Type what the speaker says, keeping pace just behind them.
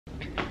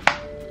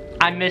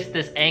I missed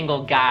this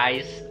angle,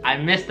 guys. I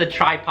missed the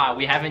tripod.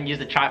 We haven't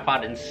used the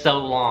tripod in so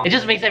long. It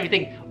just makes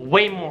everything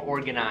way more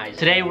organized.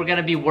 Today we're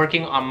gonna be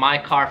working on my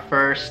car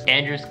first.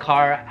 Andrew's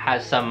car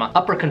has some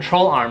upper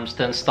control arms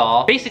to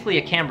install. Basically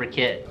a camber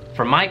kit.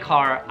 For my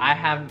car,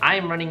 I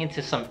am running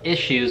into some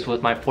issues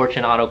with my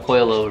Fortune Auto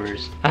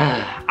coilovers.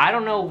 I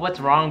don't know what's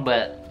wrong,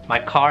 but my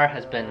car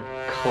has been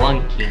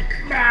clunky.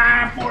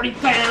 40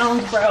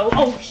 pounds, bro.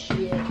 Oh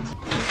shit.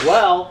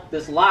 Well,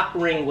 this lock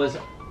ring was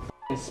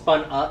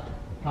spun up.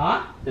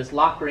 Huh? This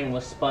lock ring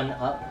was spun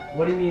up.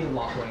 What do you mean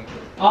lock ring?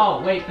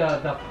 Oh wait,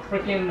 the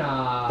freaking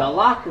the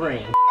lock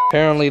ring.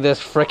 Apparently this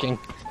freaking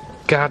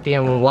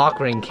goddamn lock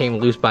ring came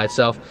loose by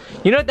itself.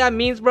 You know what that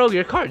means, bro?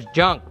 Your car's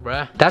junk,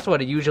 bruh. That's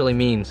what it usually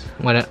means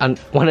when it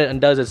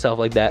undoes itself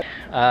like that.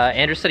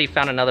 Andrew said he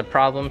found another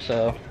problem,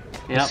 so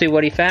let's see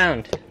what he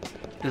found.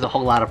 There's a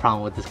whole lot of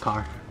problem with this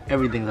car.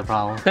 Everything's a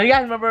problem. So you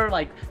guys remember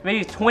like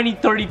maybe 20,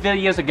 30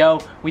 videos ago,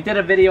 we did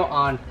a video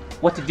on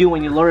what to do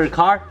when you lower your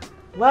car?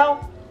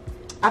 Well,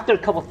 after a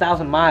couple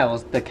thousand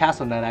miles, the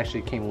castle nut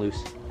actually came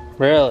loose.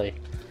 Really?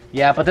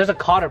 Yeah, but there's a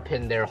cotter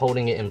pin there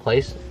holding it in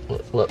place.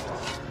 Look.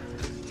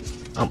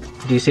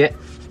 Do you see it?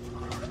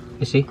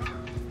 You see?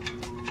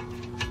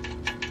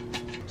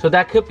 So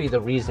that could be the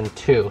reason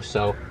too.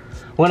 So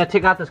we're gonna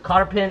take out this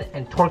cotter pin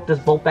and torque this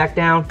bolt back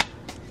down.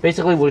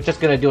 Basically, we're just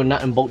gonna do a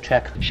nut and bolt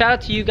check. Shout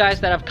out to you guys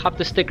that have copped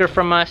the sticker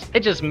from us. It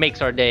just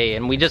makes our day,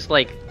 and we just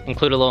like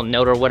include a little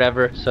note or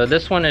whatever. So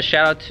this one is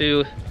shout out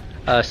to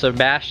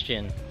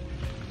Sebastian.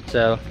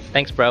 So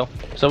thanks, bro.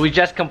 So we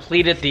just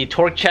completed the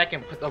torque check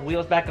and put the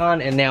wheels back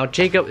on, and now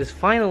Jacob is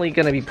finally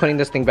gonna be putting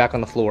this thing back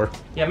on the floor.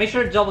 Yeah, make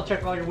sure to double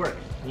check all your work,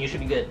 and you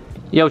should be good.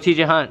 Yo,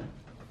 TJ Hunt,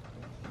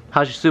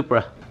 how's your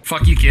Supra?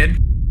 Fuck you, kid.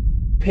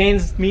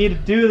 Pains me to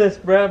do this,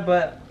 bruh,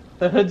 but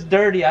the hood's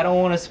dirty. I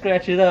don't want to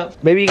scratch it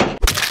up. Maybe.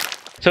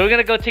 So we're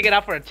gonna go take it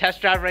out for a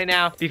test drive right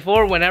now.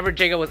 Before, whenever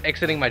Jacob was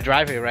exiting my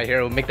driveway right here,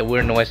 it would make the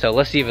weird noise. So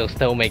let's see if it'll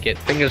still make it.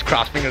 Fingers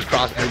crossed, fingers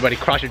crossed. Everybody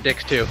cross your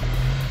dicks too.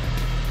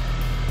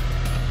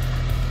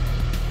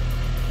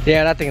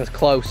 Yeah, that thing is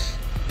close.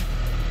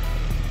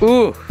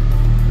 Ooh.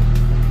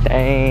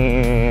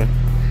 Dang.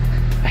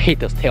 I hate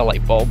those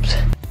taillight bulbs.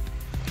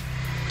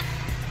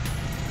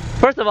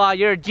 First of all,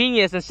 you're a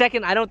genius, and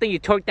second, I don't think you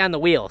torqued down the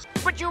wheels.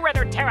 Would you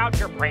rather tear out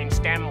your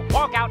brainstem,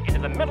 walk out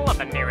into the middle of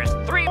the nearest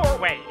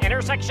 3-4-way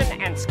intersection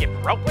and skip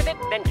rope with it,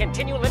 than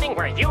continue living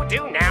where you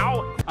do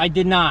now? I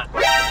did not.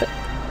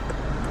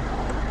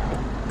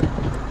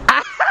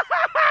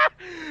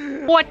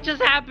 What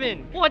just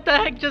happened? What the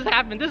heck just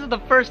happened? This is the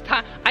first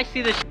time I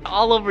see this shit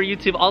all over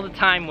YouTube all the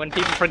time when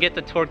people forget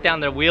to torque down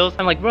their wheels.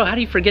 I'm like, bro, how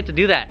do you forget to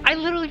do that? I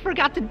literally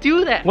forgot to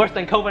do that. Worse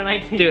than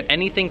COVID-19. Dude,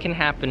 anything can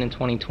happen in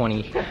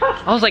 2020.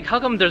 I was like, how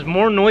come there's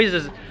more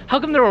noises? How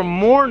come there were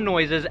more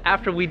noises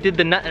after we did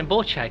the nut and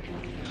bolt check?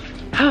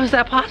 How is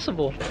that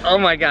possible? Oh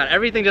my God,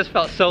 everything just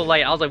felt so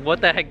light. I was like,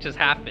 what the heck just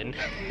happened?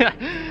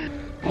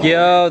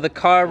 Yo, the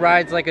car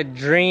rides like a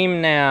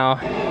dream now.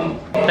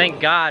 Thank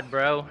God,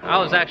 bro. I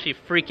was actually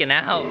freaking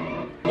out.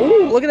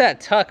 Ooh, look at that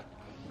tuck.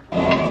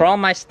 For all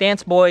my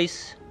stance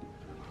boys.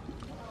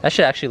 That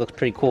shit actually looks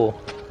pretty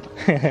cool.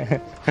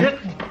 That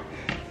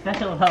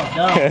shit will help,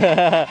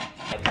 no.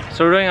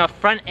 So we're doing a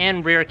front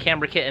and rear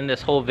camber kit in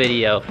this whole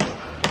video.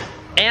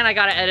 And I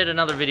gotta edit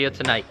another video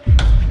tonight.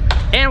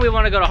 And we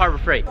wanna go to Harbor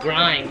Freight.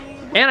 Grind.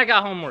 And I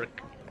got homework.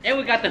 And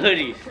we got the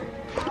hoodies.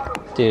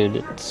 Dude,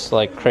 it's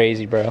like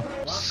crazy, bro.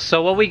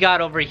 So what we got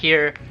over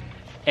here,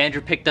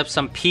 Andrew picked up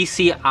some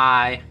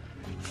PCI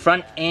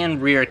front and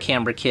rear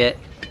camber kit.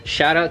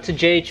 Shout out to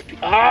JHP.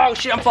 Oh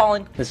shit, I'm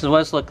falling. This is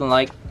what it's looking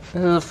like.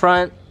 This is the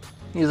front,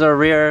 these are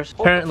rears.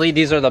 Apparently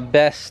these are the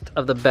best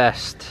of the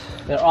best.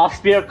 They're all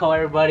spherical,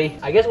 everybody.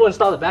 I guess we'll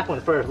install the back one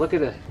first. Look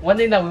at this. One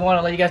thing that we want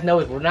to let you guys know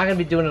is we're not going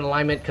to be doing an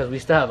alignment because we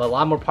still have a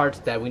lot more parts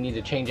that we need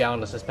to change out on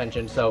the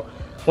suspension. So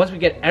once we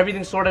get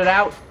everything sorted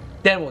out,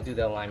 then we'll do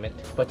the alignment.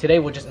 But today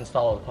we'll just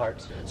install all the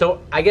parts.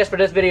 So I guess for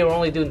this video we're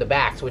only doing the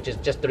backs, which is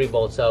just 3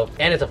 bolts. So,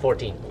 and it's a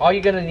 14. All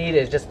you're gonna need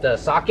is just the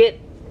socket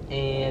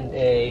and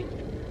a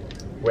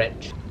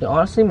wrench.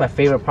 Honestly, my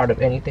favorite part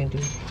of anything,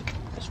 dude,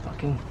 is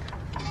fucking.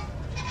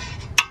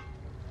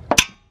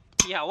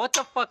 Yeah, what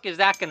the fuck is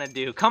that gonna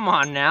do? Come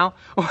on now.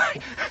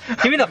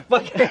 Give me the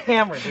fucking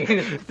hammer,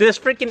 dude. This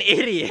freaking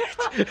idiot.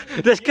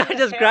 This guy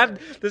just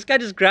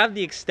grabbed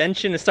the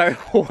extension and started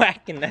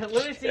whacking that.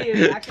 Let me see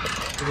it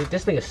actually. Dude,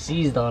 this thing is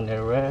seized on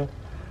there, bro.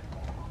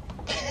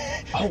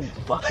 Oh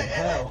fucking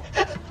hell.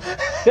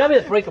 Got me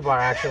the breaker bar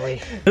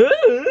actually.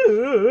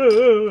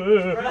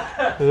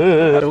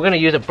 We're gonna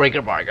use a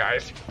breaker bar,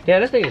 guys. Yeah,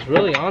 this thing is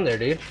really on there,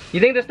 dude. You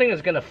think this thing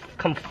is gonna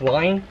come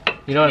flying?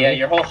 You know what I mean? Yeah,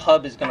 your whole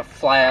hub is gonna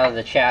fly out of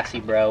the chassis,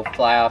 bro.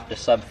 Fly off the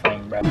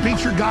subframe, bro.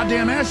 Beat your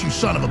goddamn ass, you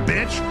son of a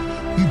bitch.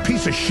 You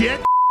piece of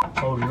shit.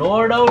 Oh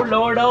Lord, oh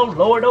Lord, oh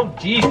Lord, oh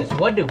Jesus.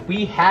 What do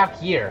we have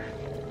here?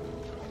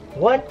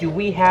 What do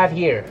we have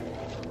here?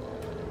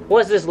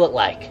 What does this look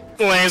like?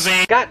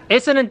 Lazy. God,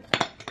 It's an...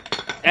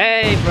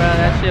 Hey, bro,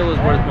 that shit was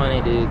worth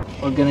money, dude.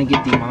 We're gonna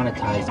get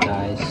demonetized,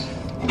 guys.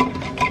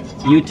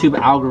 YouTube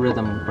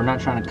algorithm. We're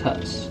not trying to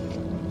cuss.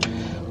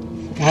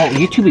 Well,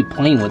 you two be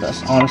playing with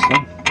us, honestly.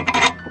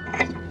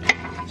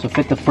 So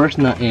fit the first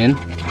nut in.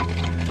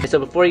 So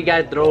before you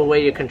guys throw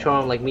away your control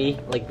arm like me,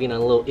 like being a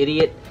little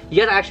idiot, you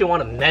guys actually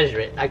want to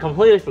measure it. I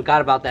completely forgot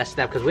about that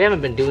step because we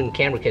haven't been doing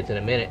camera kits in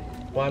a minute.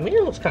 Well, I mean,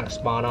 it looks kind of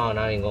spot on,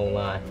 I ain't gonna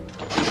lie.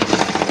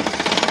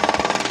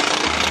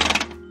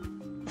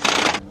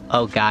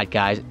 Oh God,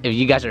 guys, if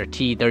you guys are a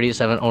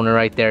T37 owner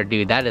right there,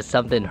 dude, that is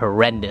something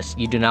horrendous.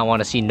 You do not want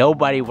to see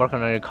nobody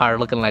working on your car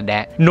looking like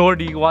that, nor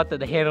do you want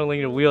them handling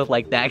your wheels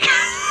like that.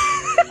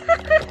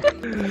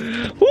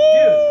 Dude,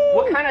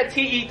 what kind of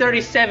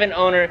TE37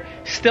 owner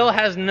still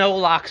has no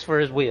locks for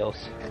his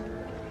wheels?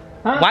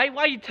 Huh? Why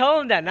are you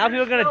telling that? Now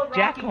people are gonna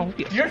jack on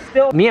wheels. You're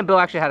still... Me and Bill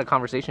actually had a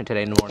conversation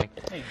today in the morning.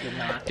 Hey, did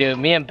not. Dude,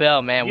 me and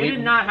Bill, man, You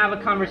did not have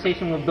a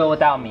conversation with Bill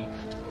without me.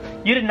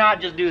 You did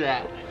not just do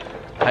that.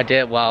 I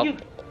did, well...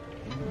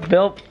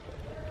 Bill...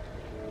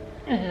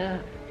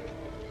 And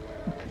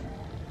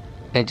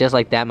just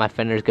like that, my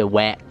fenders get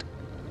whacked.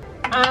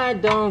 I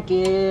don't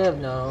give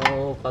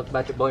no fuck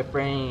about your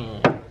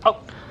boyfriend. Oh,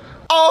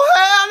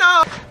 hell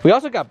no! We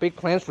also got big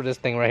plans for this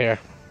thing right here.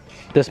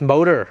 This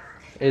motor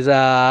is,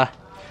 how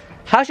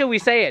should we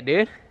say it,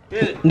 dude?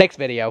 Next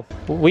video.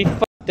 We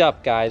fucked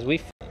up, guys. We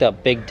fucked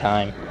up big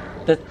time.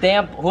 The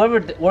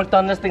whoever worked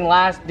on this thing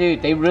last,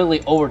 dude, they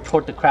really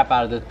over-torqued the crap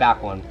out of this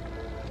back one.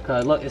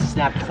 Cause look, it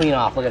snapped clean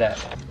off. Look at that.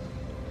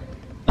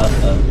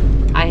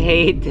 I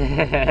hate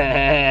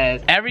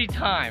this. Every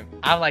time,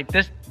 I'm like,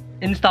 this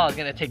install is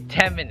gonna take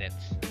 10 minutes.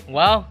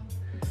 Well,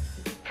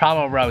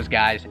 problem arose,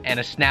 guys, and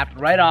it snapped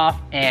right off,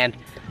 and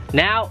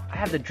now I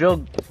have the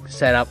drill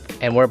set up,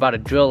 and we're about to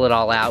drill it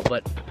all out,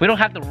 but we don't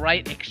have the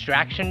right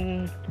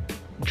extraction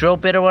drill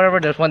bit or whatever.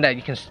 There's one that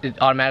you can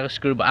automatically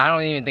screw, but I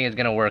don't even think it's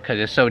gonna work because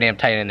it's so damn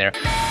tight in there.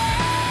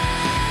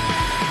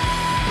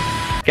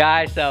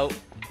 Guys, so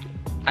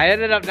I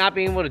ended up not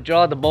being able to drill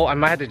out the bolt. I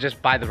might have to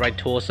just buy the right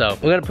tool, so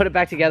we're gonna put it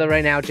back together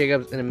right now.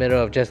 Jacob's in the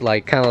middle of just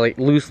like kind of like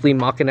loosely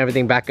mucking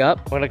everything back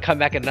up. We're gonna come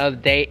back another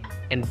day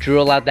and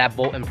drill out that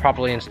bolt and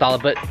properly install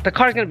it, but the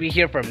car's gonna be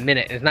here for a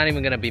minute. It's not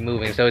even gonna be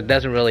moving, so it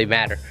doesn't really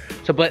matter.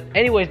 So, but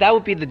anyways, that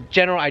would be the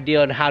general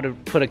idea on how to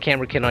put a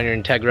camera kit on your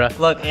Integra.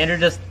 Look, Andrew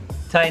just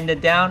tightened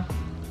it down.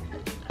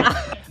 All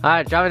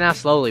right, drive it down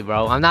slowly,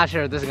 bro. I'm not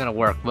sure if this is gonna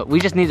work, but we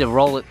just need to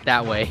roll it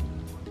that way.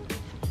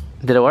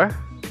 Did it work?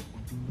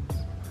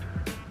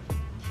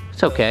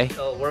 It's okay.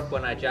 It'll work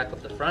when I jack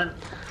up the front.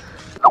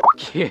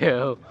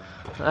 Cute.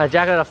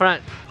 Jack up the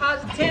front.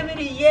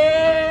 Positivity,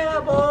 yeah,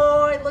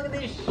 boy. Look at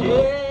this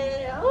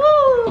shit.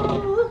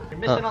 Ooh. You're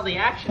missing all the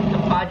action,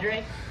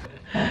 compadre.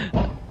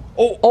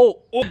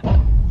 Oh.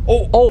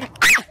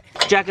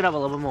 Jack it up a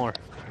little bit more.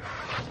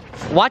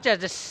 Watch us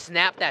just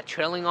snap that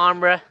trailing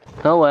arm, bruh.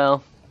 Oh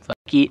well.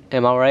 Fuck it.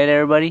 Am I right,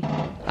 everybody?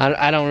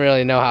 I don't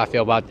really know how I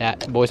feel about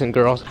that, boys and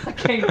girls.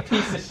 Okay, you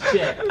piece of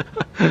shit.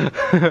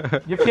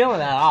 You're feeling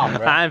that off,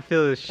 bro. I'm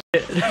feeling shit.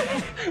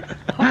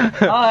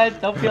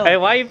 Alright, don't feel Hey,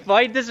 why you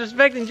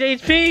disrespecting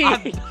JP?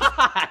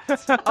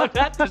 I'm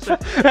not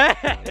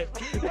disrespecting.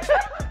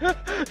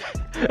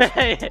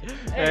 Hey.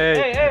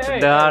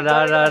 No.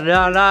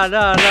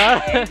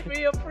 HP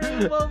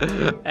approval.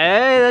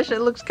 Hey, that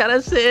shit looks kind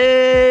of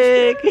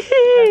sick.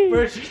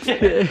 First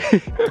shit.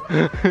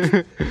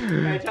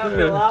 I try to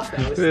feel off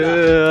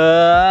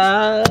that.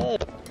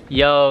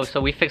 Yo, so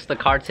we fixed the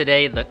car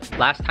today. The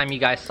last time you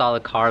guys saw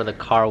the car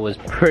was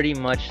pretty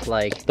much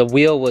like, the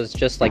wheel was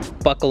just like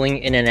buckling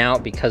in and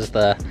out because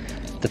the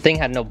thing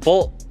had no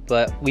bolt,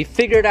 but we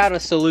figured out a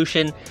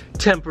solution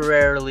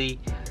temporarily.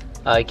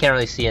 You can't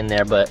really see in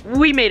there, but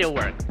we made it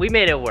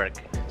work.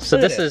 So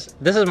this is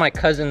my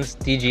cousin's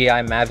DJI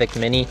Mavic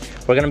Mini.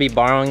 We're gonna be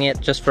borrowing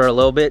it just for a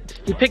little bit.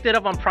 He picked it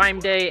up on Prime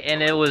Day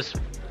and it was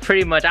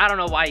pretty much, I don't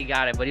know why he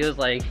got it, but he was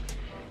like,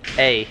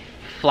 hey,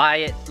 fly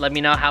it, let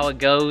me know how it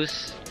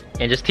goes,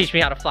 and just teach me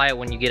how to fly it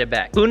when you get it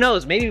back. Who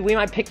knows, maybe we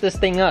might pick this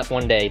thing up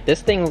one day.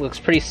 This thing looks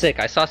pretty sick.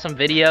 I saw some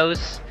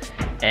videos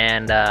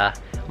and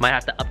might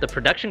have to up the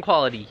production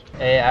quality.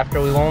 Hey,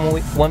 after we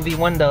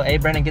 1v1 though, hey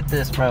Brennan, get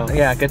this, bro.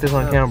 Yeah, get this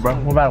on camera, bro.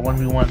 We're about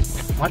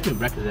 1v1. Watch me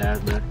wreck his ass,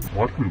 bro.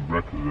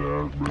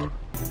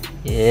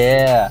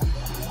 Yeah.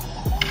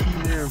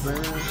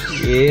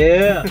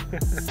 Yeah.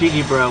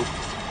 GG, bro.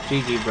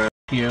 GG, bro.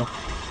 You.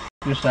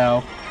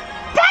 Yourself.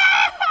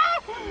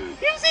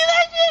 You see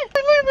that shit?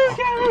 Look at this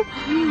camera.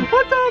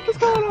 What the heck is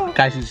going on?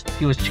 Guys,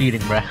 he was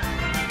cheating, bruh.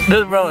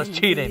 This bro was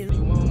cheating.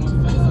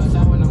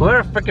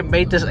 Whoever freaking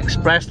made this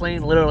express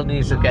lane literally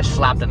needs to get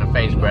slapped in the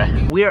face,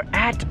 bruh. We are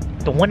at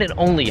the one and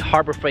only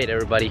Harbor Freight,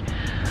 everybody.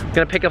 We're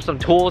gonna pick up some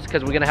tools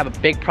because we're gonna have a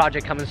big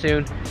project coming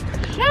soon.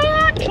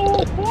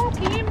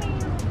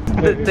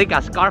 They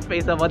got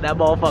Scarface up on that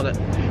motherfucker.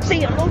 Say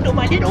hello to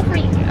my little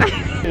friend.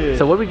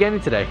 So what are we getting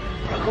today?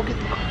 Go get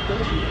the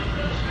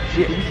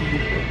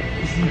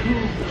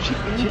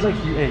She's like,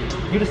 hey,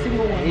 you're the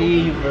single one.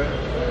 Hey, bro.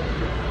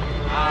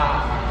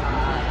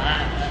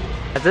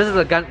 This is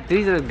a gun.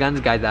 These are the guns,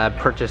 guys, that I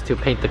purchased to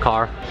paint the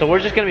car. So we're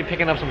just gonna be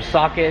picking up some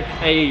sockets.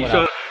 Hey, hey,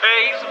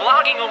 he's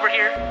vlogging over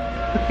here.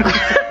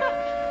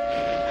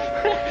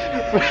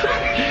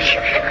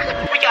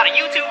 think y'all a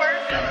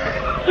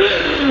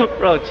YouTuber?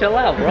 Bro, chill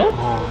out, bro.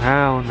 Oh,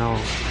 hell no.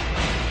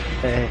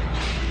 Hey.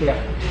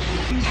 Yeah.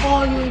 He's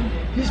vlogging.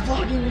 He's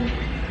vlogging.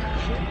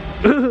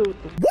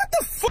 What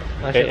the fuck?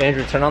 Okay,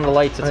 Andrew, turn on the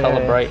lights. It's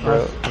hella bright,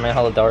 bro. I mean,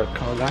 hella dark.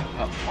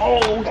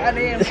 Oh,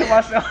 goddamn, kill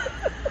myself.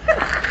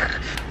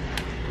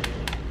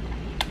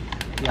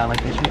 Yeah, I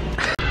like this shit.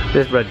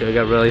 This bro dude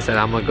got really said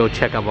I'm gonna go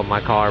check up on my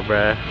car,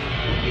 bro.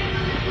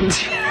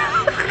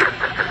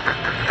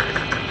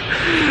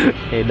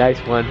 Hey, nice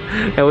one.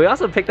 And we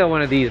also picked up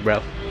one of these, bro.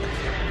 Won't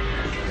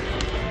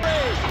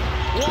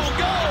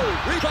go.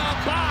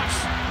 Rebound box.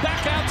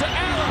 Back out to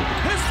Allen.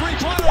 His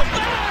three-pointer.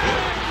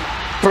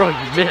 Bro,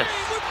 you missed.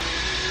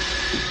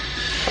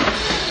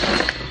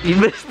 You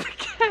missed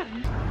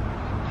again.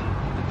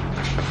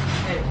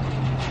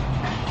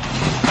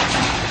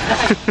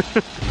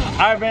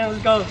 Alright, man,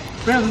 let's go.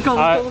 Man, let's go,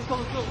 let's go.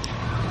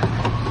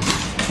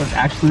 Let's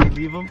actually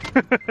leave him.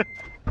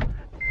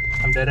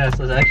 I'm dead ass,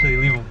 let's actually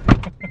leave him.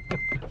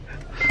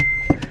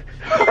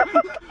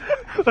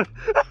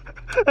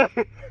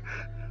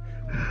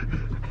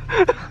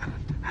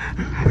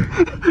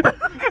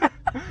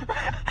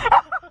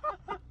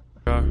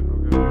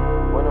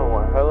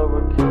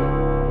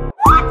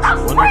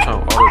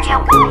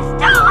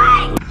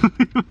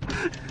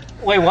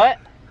 Wait, what?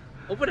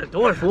 Open the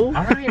door, fool.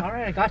 Alright,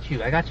 I got you.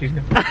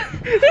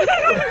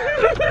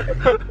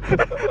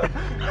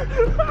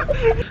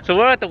 So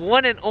we're at the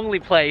one and only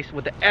place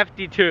with the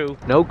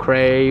FD2. No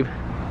crave.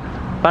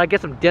 But I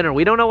get some dinner.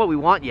 We don't know what we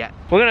want yet.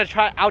 We're gonna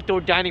try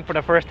outdoor dining for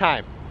the first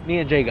time. Me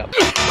and Jacob.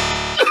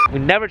 We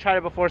never tried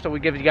it before, so we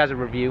give you guys a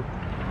review.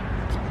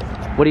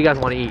 What do you guys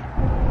want to eat?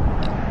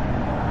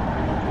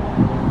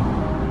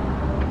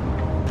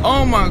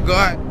 Oh my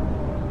God.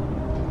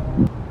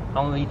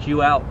 I'm gonna eat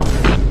you out.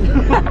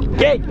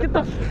 Hey, get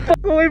the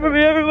fuck away from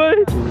me,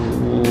 everybody!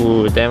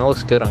 Ooh, damn, it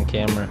looks good on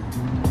camera.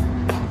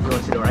 You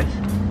wanna see the rice?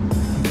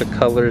 The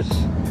colors.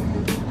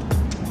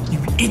 You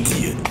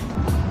idiot.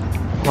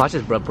 Watch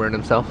this bro burn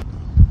himself.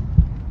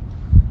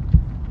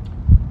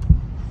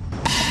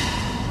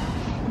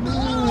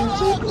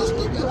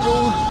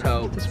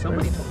 So,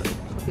 somebody told me.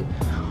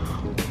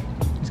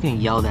 He's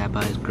getting yelled at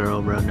by his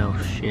girl, bro. No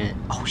shit.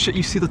 Oh shit,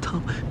 you see the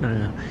top?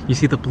 No. You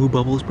see the blue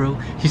bubbles, bro?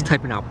 He's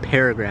typing out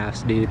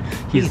paragraphs, dude.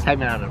 He's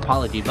typing out an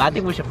apology, but I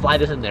think we should fly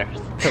this in there.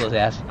 Kill his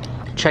ass.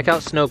 Check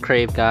out Snow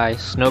Crave,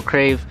 guys. Snow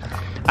Crave.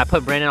 I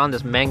put Brandon on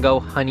this mango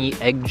honey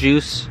egg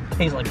juice.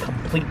 Tastes like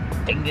complete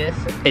dingus.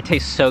 It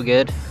tastes so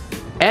good.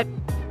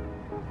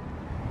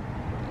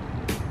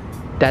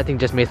 That thing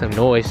just made some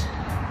noise.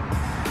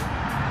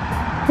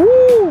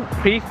 Woo!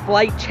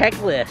 Pre-flight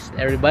checklist,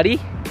 everybody.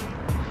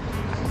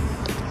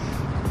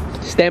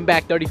 Stand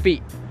back 30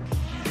 feet.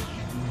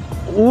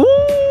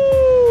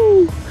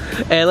 Woo!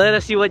 And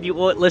let's see what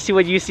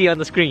you see on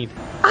the screen.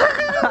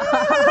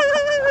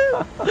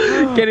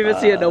 Can't even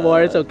see it no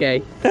more. It's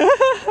okay.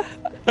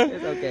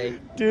 It's okay.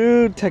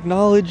 Dude,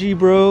 technology,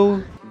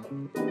 bro.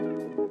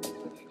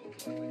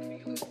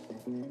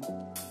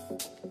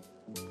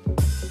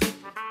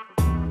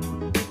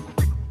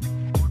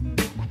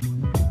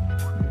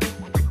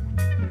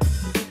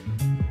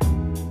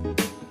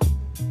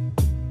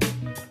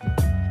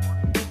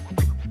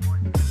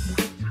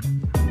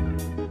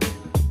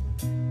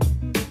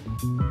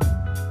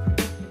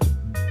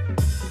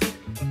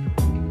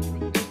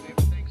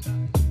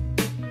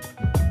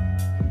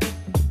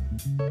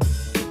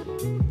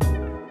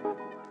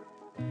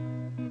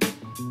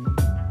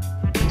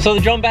 So the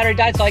drone battery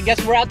died, so I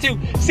guess we're out too.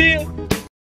 See you.